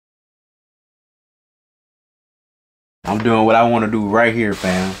I'm doing what I want to do right here,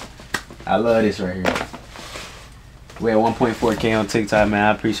 fam. I love this right here. We at 1.4K on TikTok, man.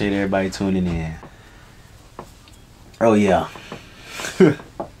 I appreciate everybody tuning in. Oh, yeah.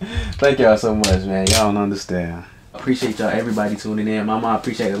 Thank y'all so much, man. Y'all don't understand. Appreciate y'all, everybody tuning in. Mama, I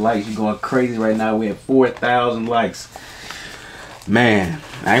appreciate the likes. You going crazy right now. We at 4,000 likes. Man,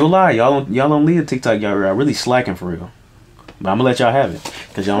 I ain't gonna lie. Y'all don't leave TikTok. Y'all are really slacking for real. But I'm gonna let y'all have it.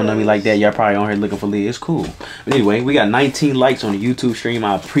 Because y'all don't know me like that. Y'all probably on here looking for Leah. It's cool. But anyway, we got 19 likes on the YouTube stream.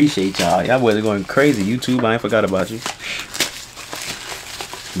 I appreciate y'all. Y'all boys are going crazy. YouTube, I ain't forgot about you.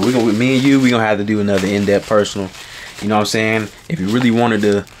 But we gonna, with me and you, we gonna have to do another in-depth personal. You know what I'm saying? If you really wanted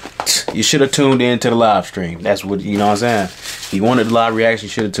to, you should have tuned in to the live stream. That's what, you know what I'm saying? If you wanted the live reaction, you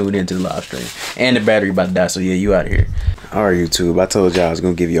should have tuned into the live stream. And the battery about to die, so yeah, you out of here. Alright, YouTube, I told y'all I was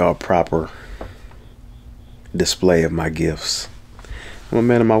gonna give y'all a proper display of my gifts. I'm a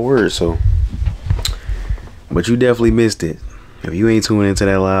man of my word, so. But you definitely missed it. If you ain't tuning into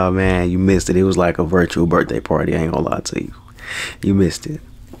that live, man, you missed it. It was like a virtual birthday party. I ain't gonna lie to you. You missed it.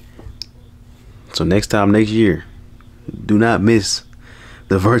 So next time, next year, do not miss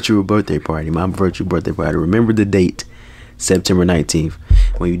the virtual birthday party. My virtual birthday party. Remember the date, September 19th.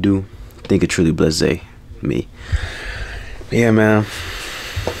 When you do, think of Truly Blessed me. Yeah, man.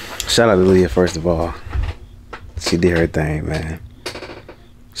 Shout out to Leah, first of all. She did her thing, man.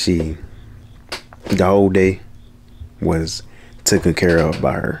 The whole day was taken care of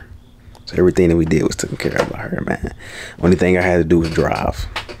by her. So everything that we did was taken care of by her, man. Only thing I had to do was drive.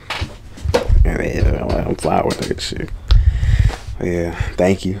 And I'm flying with her shit. But yeah,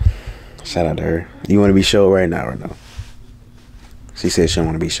 thank you. Shout out to her. You want to be showed right now or no? She said she don't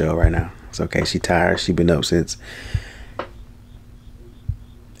want to be showed right now. It's okay. She tired. She been up since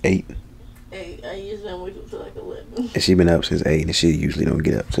 8. I usually wake up till like 11. And she been up since 8, and she usually don't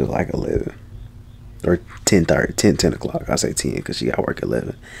get up till like 11 or 10:30, 10 o'clock. I say 10 because she got work at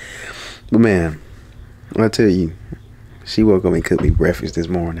 11. But man, I tell you, she woke up and cooked me breakfast this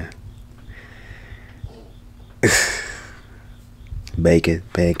morning. Bacon,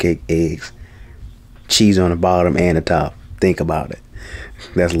 pancake, eggs, cheese on the bottom and the top. Think about it.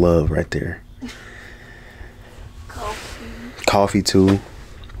 That's love right there. Coffee too.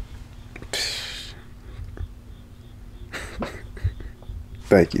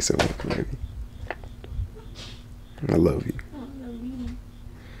 Thank you so much, baby. I love you.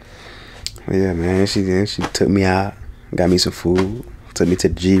 Well, yeah, man. She took me out, got me some food, took me to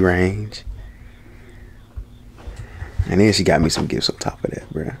the G range, and then she got me some gifts on top of that,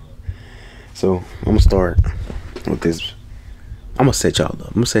 bruh. So I'm gonna start with this. I'm gonna set y'all up.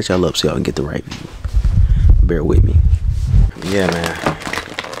 I'm gonna set y'all up so y'all can get the right view. Bear with me. Yeah, man.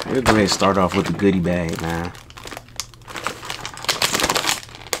 We'll go ahead and start off with the goodie bag, man.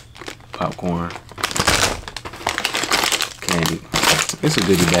 Popcorn, candy. It's a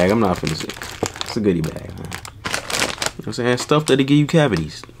goodie bag. I'm not finna say it's a goodie bag, man. You know what I'm saying? Stuff that'll give you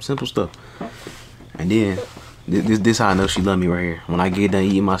cavities. Simple stuff. And then this how I know she love me right here. When I get done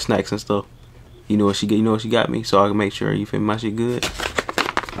eating my snacks and stuff, you know what she get? You know what she got me? So I can make sure, you feel me, my shit good.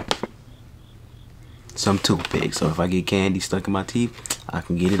 Some toothpicks. So if I get candy stuck in my teeth, I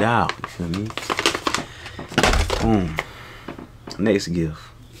can get it out. You feel me? Boom. Next gift.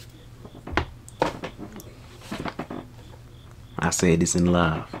 I said this in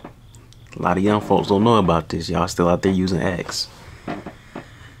live. A lot of young folks don't know about this. Y'all still out there using X.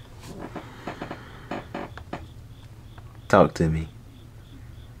 Talk to me.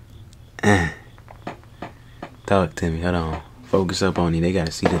 Talk to me. Hold on. Focus up on it. They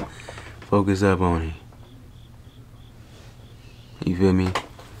gotta see the focus up on it. You feel me?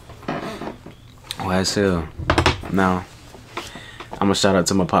 YSL. Now, I'm gonna shout out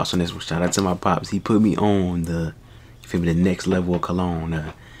to my pops on this one. Shout out to my pops. He put me on the, you feel me, the next level of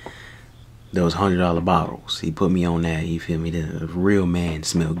cologne. Those $100 bottles. He put me on that. You feel me? The real man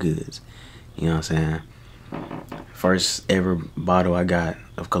smell goods. You know what I'm saying? First ever bottle I got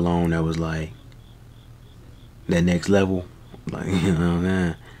of cologne that was like that next level, like, you know what I'm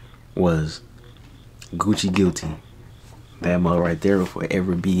saying, was Gucci Guilty. That mug right there will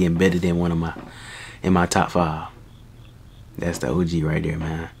forever be embedded in in my top 5. That's the OG right there,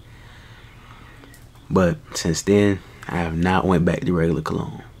 man. But since then, I have not went back to regular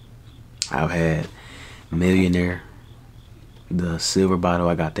cologne. I've had Millionaire, the silver bottle,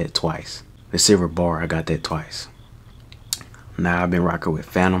 I got that twice. The silver bar, I got that twice. Now I've been rocking with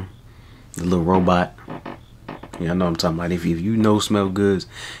Phantom, the little robot. Yeah, I know what I'm talking about. If you know smell goods,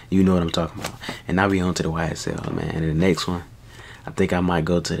 you know what I'm talking about. And I'll be on to the YSL, man. And the next one, I think I might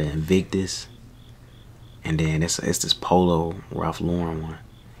go to the Invictus. And then it's this Polo Ralph Lauren one.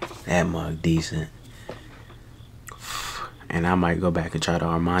 That mug decent. And I might go back and try the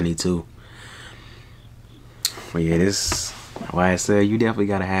Armani too. But yeah, this, why I said you definitely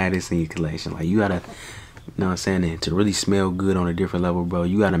gotta have this in your collection. Like, you gotta, you know what I'm saying, and to really smell good on a different level, bro,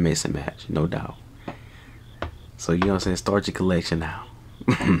 you gotta mix and match, no doubt. So, you know what I'm saying, start your collection now.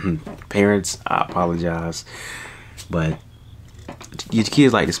 Parents, I apologize, but your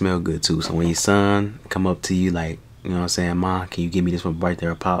kids like to smell good too. So when your son come up to you like, you know what I'm saying, Mom, can you give me this one right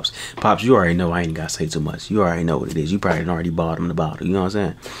there, Pops? Pops, you already know I ain't gotta say too much. You already know what it is. You probably already bought him the bottle. You know what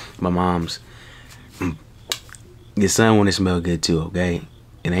I'm saying? My mom's, your son want to smell good too, okay?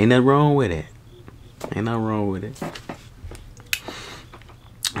 And ain't nothing wrong with it. Ain't nothing wrong with it.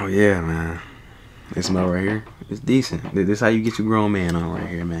 Oh yeah, man. This smell right here, it's decent. This is how you get your grown man on right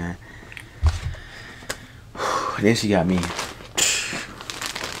here, man. Then she got me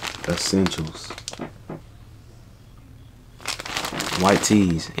essentials. White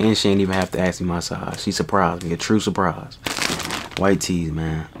tees. And she ain't even have to ask me my size. She surprised me. A true surprise. White tees,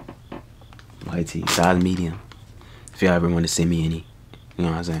 man. White tees. Size medium. If y'all ever want to send me any. You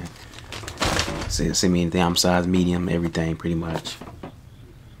know what I'm saying? Send me anything. I'm size medium. Everything, pretty much.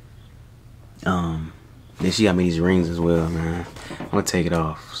 Then she got me these rings as well, man. I'm gonna take it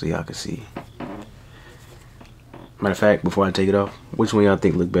off so y'all can see. Matter of fact, before I take it off, which one y'all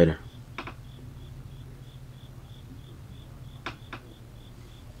think look better?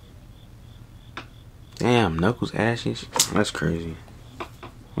 Damn, knuckles ashy. That's crazy.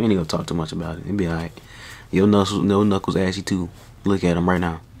 We ain't gonna talk too much about it. It'd be alright. Your knuckles ashy too. Look at them right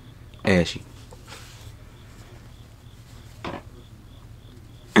now. Ashy.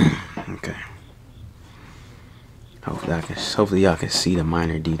 Okay. Hopefully y'all can see the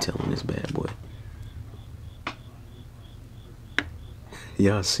minor detail on this bad boy.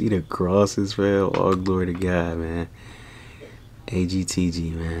 Y'all see the crosses, man? All glory to God, man.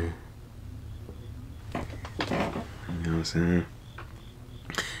 AGTG, man. You know what I'm saying?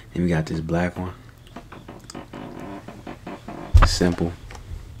 Then we got this black one. Simple.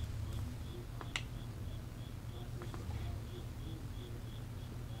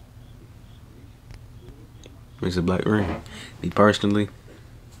 It's a black ring. Me personally,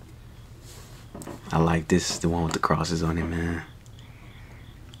 I like this, the one with the crosses on it, man.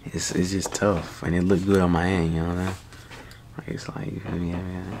 It's just tough, and it looked good on my hand, you know what I'm saying? Like, it's like, you feel me?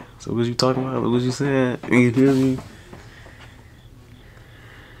 Yeah. So what you talking about? What you said? You feel me?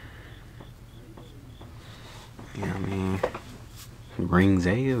 You know what I mean? Rings,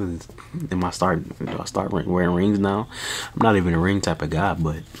 eh? Do I start wearing rings now? I'm not even a ring type of guy,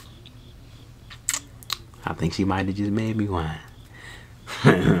 but I think she might have just made me one.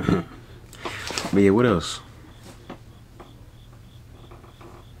 But yeah, what else?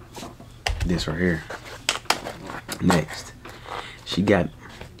 This right here. Next, she got.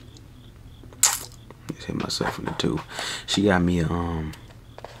 Let's hit myself in the tooth. She got me a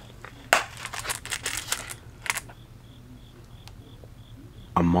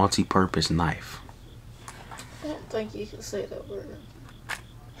multi-purpose knife. I don't think you can say that word.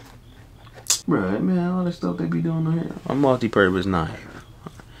 Bruh, man, all the stuff they be doing on here. A multi-purpose knife.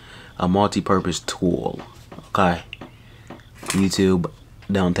 A multi-purpose tool. Okay. YouTube,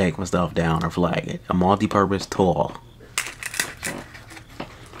 don't take my stuff down or flag it. A multi-purpose tool.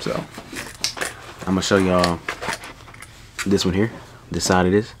 So, I'm gonna show y'all this one here. This side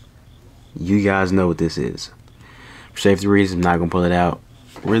of this. You guys know what this is. For safety reasons, I'm not gonna pull it out.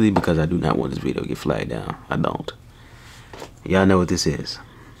 Really, because I do not want this video to get flagged down. I don't. Y'all know what this is.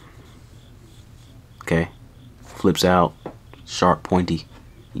 Okay, flips out, sharp, pointy.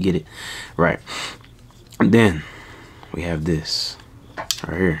 You get it, right? And then we have this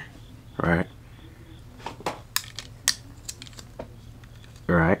right here, right?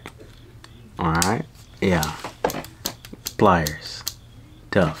 Right. All right. Yeah. Pliers.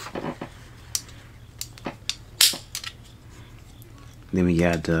 Tough. Then we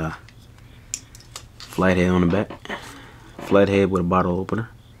got flathead on the back. Flathead with a bottle opener.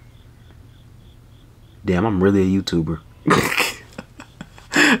 Damn, I'm really a YouTuber.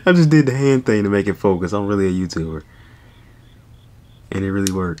 I just did the hand thing to make it focus. I'm really a YouTuber. And it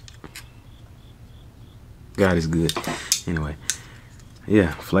really worked. God is good. Anyway.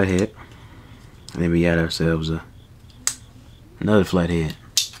 Yeah, flathead. And then we got ourselves another flathead.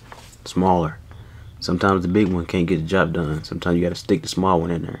 Smaller. Sometimes the big one can't get the job done. Sometimes you gotta stick the small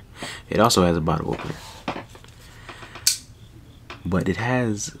one in there. It also has a bottle opener. But it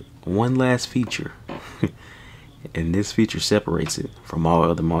has one last feature. And this feature separates it from all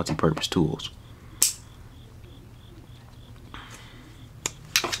other multi-purpose tools.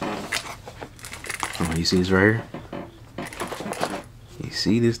 Oh, you see this right here? You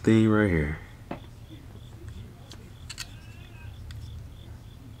see this thing right here?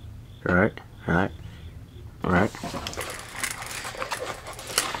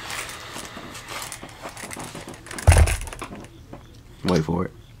 Wait for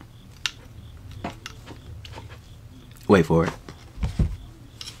it. Wait for it.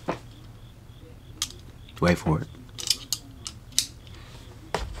 Wait for it.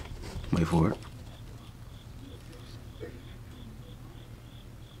 Wait for it.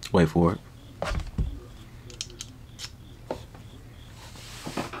 Wait for it.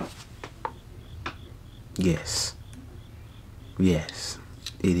 Yes. Yes,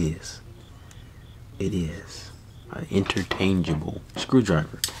 it is. It is an interchangeable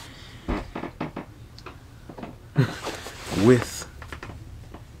screwdriver with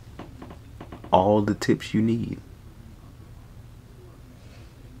all the tips you need.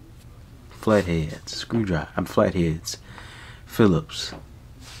 Flatheads, flatheads, Phillips,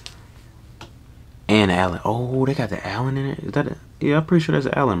 and Allen. Oh, they got the Allen in it. Is that it? Yeah, I'm pretty sure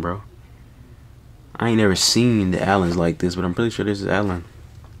that's Allen, bro. I ain't never seen the Allens like this, but I'm pretty sure this is Allen.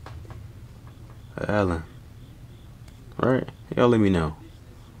 Allen. Alright, y'all let me know.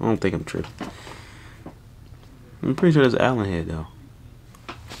 I don't think I'm tripping. I'm pretty sure that's an Allen head though.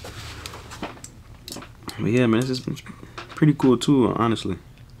 But yeah, man, this is pretty cool too, honestly.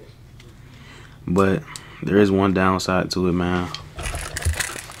 But there is one downside to it, man.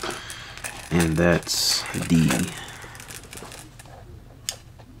 And that's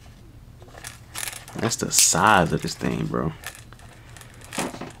the size of this thing, bro.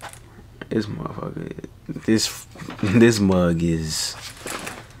 This motherfucker, this mug is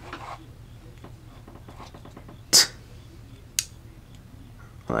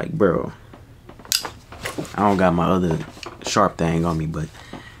like, bro, I don't got my other sharp thing on me, but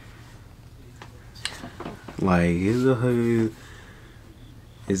like it's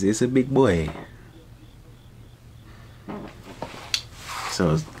a big boy.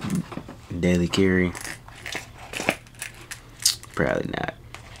 So it's daily carry, probably not.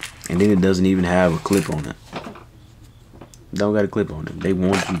 And then it doesn't even have a clip on it. Don't got a clip on it. They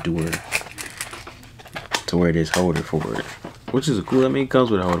want you to wear this holder for it, which is cool. I mean, it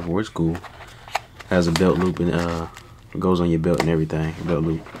comes with a holder for it. It's cool. Has a belt loop and goes on your belt and everything. Belt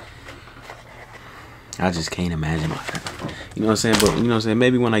loop. I just can't imagine like that. You know what I'm saying? But you know what I'm saying?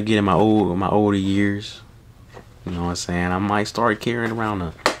 Maybe when I get in my older years, you know what I'm saying, I might start carrying around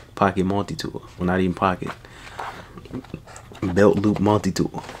a pocket multi-tool. Well, not even pocket. Belt loop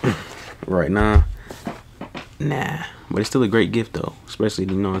multi-tool. Right now, nah. But it's still a great gift though. Especially,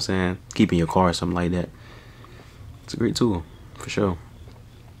 you know what I'm saying, keeping your car or something like that. It's a great tool, for sure.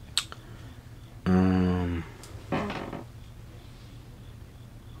 1,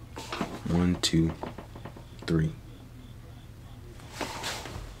 2, 3.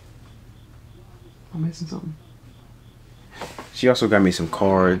 I'm missing something. She also got me some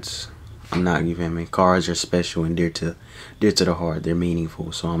cards. I'm not giving me cards are special and dear to the heart. They're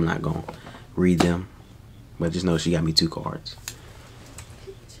meaningful, so I'm not gonna read them. But just know she got me 2 cards.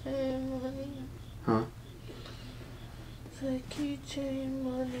 Keychain money. Huh? The keychain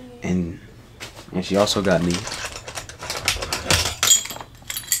money. And she also got me a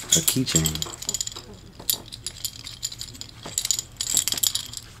keychain.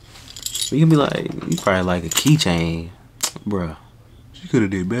 You can be like, you probably like a keychain, bruh. She could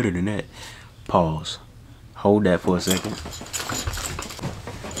have did better than that. Pause. Hold that for a second.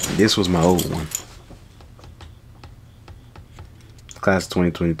 This was my old one. Class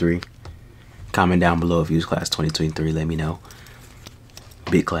 2023. Comment down below if you was class 2023. Let me know.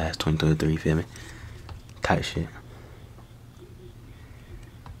 Big class 2023. Feel me? Tight shit.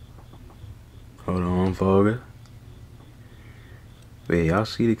 Hold on, Fogger. Wait, y'all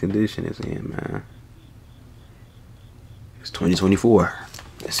see the condition it's in, man. It's 2024.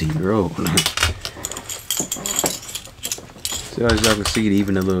 Let's see the road. So as y'all can see,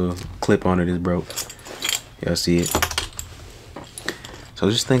 even the little clip on it is broke. Y'all see it? So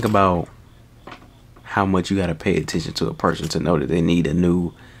just think about how much you gotta pay attention to a person to know that they need a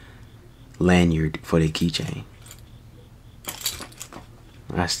new lanyard for their keychain.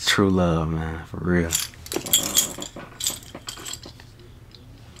 That's true love, man, for real.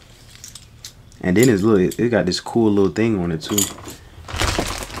 And then it's look, it got this cool little thing on it too.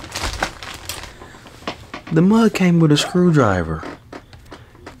 The mug came with a screwdriver.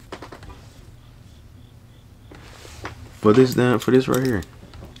 For this right here.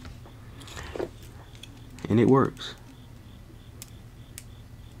 And it works.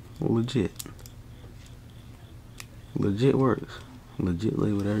 Legit. Legit works.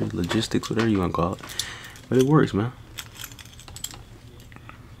 Legitly, whatever, logistics, whatever you want to call it. But it works, man.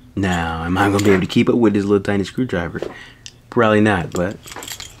 Now, am I going to be able to keep up with this little tiny screwdriver? Probably not, but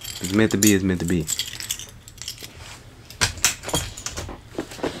it's meant to be, it's meant to be.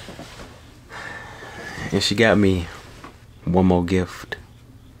 And she got me one more gift.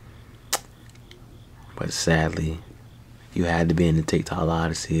 But sadly, you had to be in the TikTok live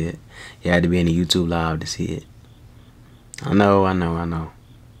to see it. You had to be in the YouTube live to see it. I know.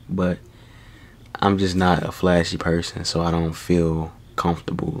 But I'm just not a flashy person, so I don't feel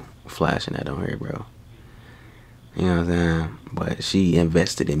comfortable flashing that on here, bro. You know what I'm saying? But she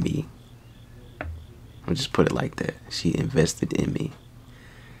invested in me. I'll just put it like that. She invested in me.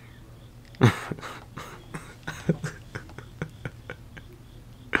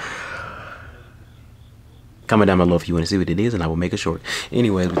 Comment down below if you want to see what it is, and I will make it short.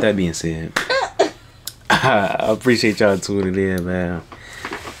 Anyways, with that being said, I appreciate y'all tuning in, man.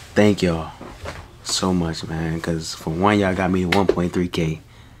 Thank y'all so much, man. Because for one, y'all got me 1.3K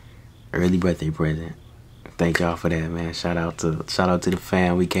early birthday present. Thank y'all for that, man. Shout out to the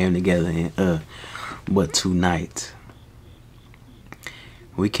fam. We came together and but tonight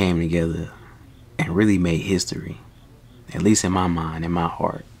we came together and really made history. At least in my mind, in my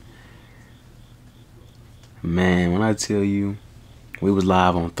heart. Man, when I tell you, we was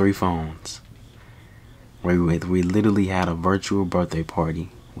live on 3 phones. We literally had a virtual birthday party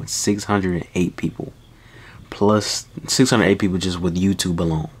with 608 people. Plus 608 people just with YouTube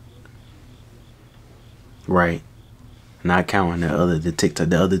alone. Right. Not counting the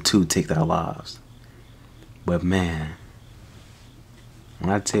other 2 TikTok lives. But man, when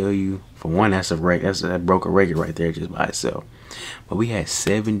I tell you, for one, that broke a record right there just by itself. But we had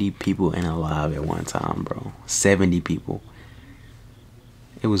 70 people in a live at one time, bro. 70 people.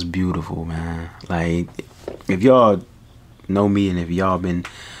 It was beautiful, man. Like, if y'all know me and if y'all been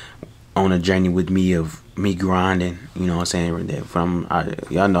on a journey with me of me grinding, you know what I'm saying?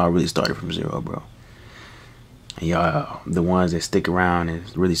 Y'all know I really started from zero, bro. And y'all, the ones that stick around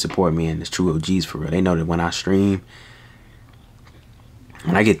and really support me and it's true OGs for real. They know that when I stream,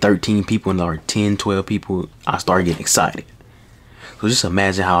 when I get 13 people or 10, 12 people, I start getting excited. So just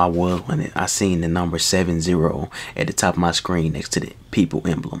imagine how I was when I seen the number 70 at the top of my screen next to the people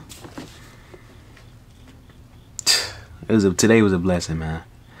emblem. Today was a blessing, man.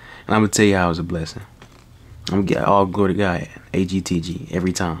 And I'm gonna tell you how it was a blessing. I'm gonna get all glory to God, AGTG,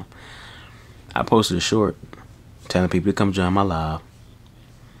 every time. I posted a short telling people to come join my live.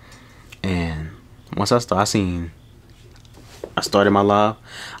 And once I started my live,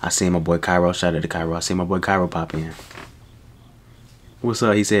 I seen my boy Cairo. Shout out to Cairo. I seen my boy Cairo pop in. What's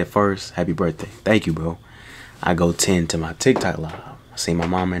up? He said first, happy birthday. Thank you, bro. I go 10 to my TikTok live. I see my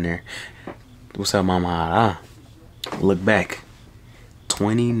mom in there. What's up, mama? Look back.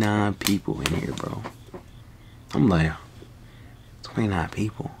 29 people in here, bro. I'm like, 29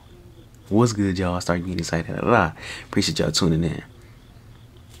 people. What's good, y'all? I started getting excited. Appreciate y'all tuning in.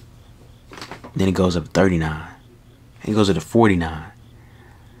 Then it goes up to 39. It goes up to 49.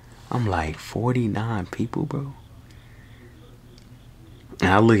 I'm like, 49 people, bro. And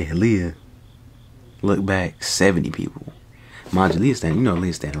I look at Leah. Look back, 70 people. Mind you, Leah's standing, you know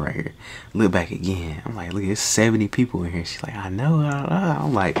Leah's standing right here. Look back again. I'm like, look, it's 70 people in here. She's like, I know.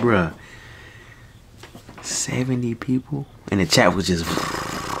 I'm like, bruh, 70 people? And the chat was just,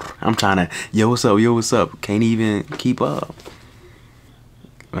 I'm trying to, yo, what's up? Yo, what's up? Can't even keep up.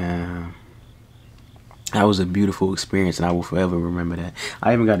 Man, that was a beautiful experience, and I will forever remember that.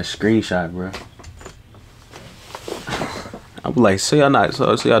 I even got a screenshot, bro. I was like, so y'all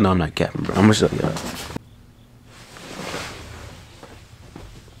know I'm not capping, bro. I'm gonna show y'all.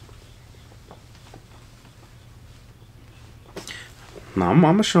 No, I'm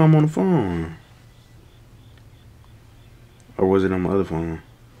gonna show them on the phone. Or was it on my other phone?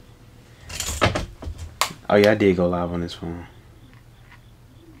 Oh yeah, I did go live on this phone.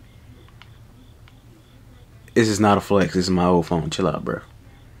 This is not a flex. This is my old phone. Chill out, bro.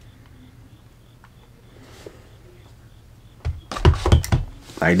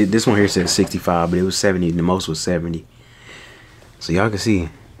 Like, this one here says 65, but it was 70. The most was 70. So y'all can see,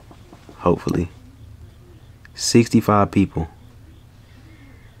 hopefully, 65 people.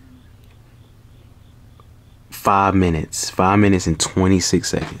 5 minutes. 5 minutes and 26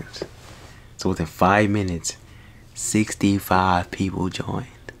 seconds. So within 5 minutes, 65 people joined.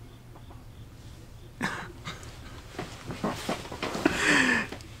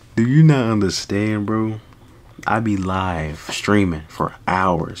 Do you not understand, bro? I be live streaming for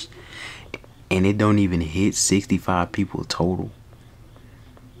hours and it don't even hit 65 people total.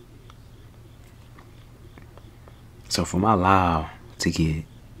 So for my live to get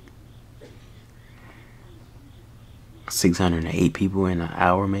 608 people in an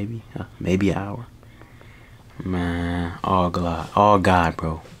hour, maybe an hour, man, all God,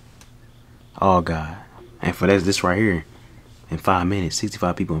 bro, all God. And for this right here, in 5 minutes,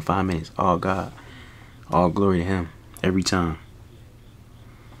 65 people in 5 minutes, all God. All glory to him. Every time.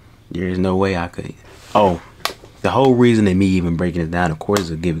 There is no way I could. Oh, the whole reason of me even breaking it down, of course, is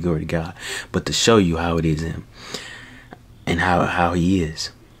to give glory to God, but to show you how it is him and how he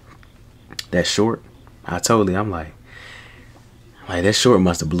is. That short, I'm like that short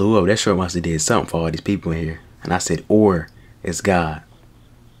must have blew up. That short must have did something for all these people in here. And I said, or it's God,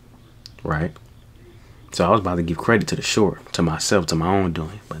 right? So I was about to give credit to the short, to myself, to my own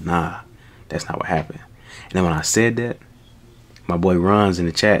doing, but nah, that's not what happened. And then when I said that, my boy Runs in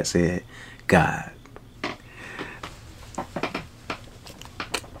the chat said, God.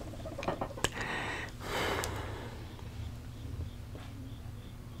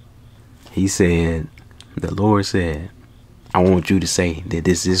 He said, the Lord said, I want you to say that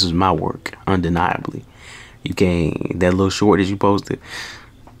this is my work, undeniably. You can't, that little short that you posted,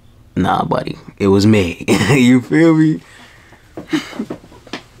 nah, buddy, it was me. You feel me?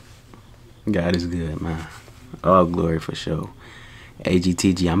 God is good, man. All glory for sure.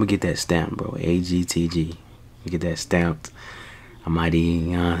 AGTG, I'm gonna get that stamped, bro. AGTG, get that stamped. I might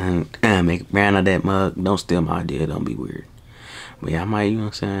even make a brand of that mug. Don't steal my idea. Don't be weird. But yeah, I might, you know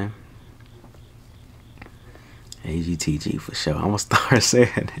what I'm saying? AGTG for sure. I'm gonna start saying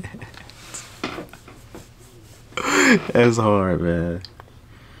it. That's hard, man.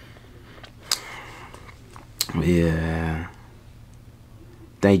 Yeah.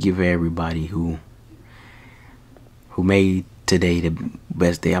 Thank you for everybody who made today the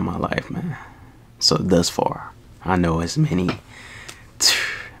best day of my life, man. So thus far, I know it's many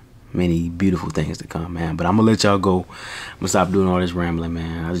beautiful things to come, man. But I'm gonna let y'all go. I'm gonna stop doing all this rambling,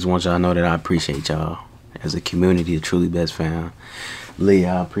 man. I just want y'all to know that I appreciate y'all as a community of Truly Blessed fam.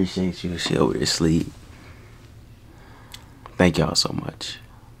 LIYAH, I appreciate you. She over there asleep. Thank y'all so much.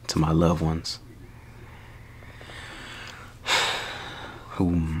 To my loved ones.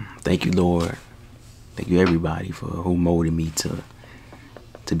 Thank you, Lord. Thank you, everybody, for who molded me to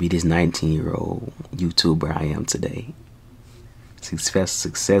be this 19-year-old YouTuber I am today.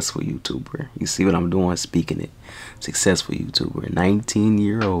 Successful YouTuber. You see what I'm doing? Speaking it. Successful YouTuber.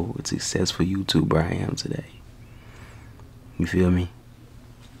 19-year-old successful YouTuber I am today. You feel me?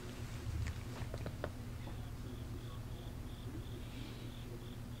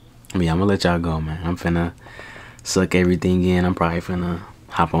 Yeah, I'm gonna let y'all go, man. I'm finna suck everything in. I'm probably finna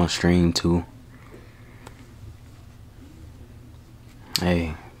hop on stream too.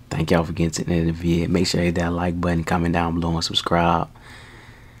 Hey, thank y'all for getting to the end of the video. Make sure you hit that like button, comment down below, and subscribe.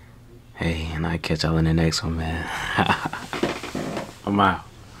 Hey, and I'll catch y'all in the next one, man. I'm out.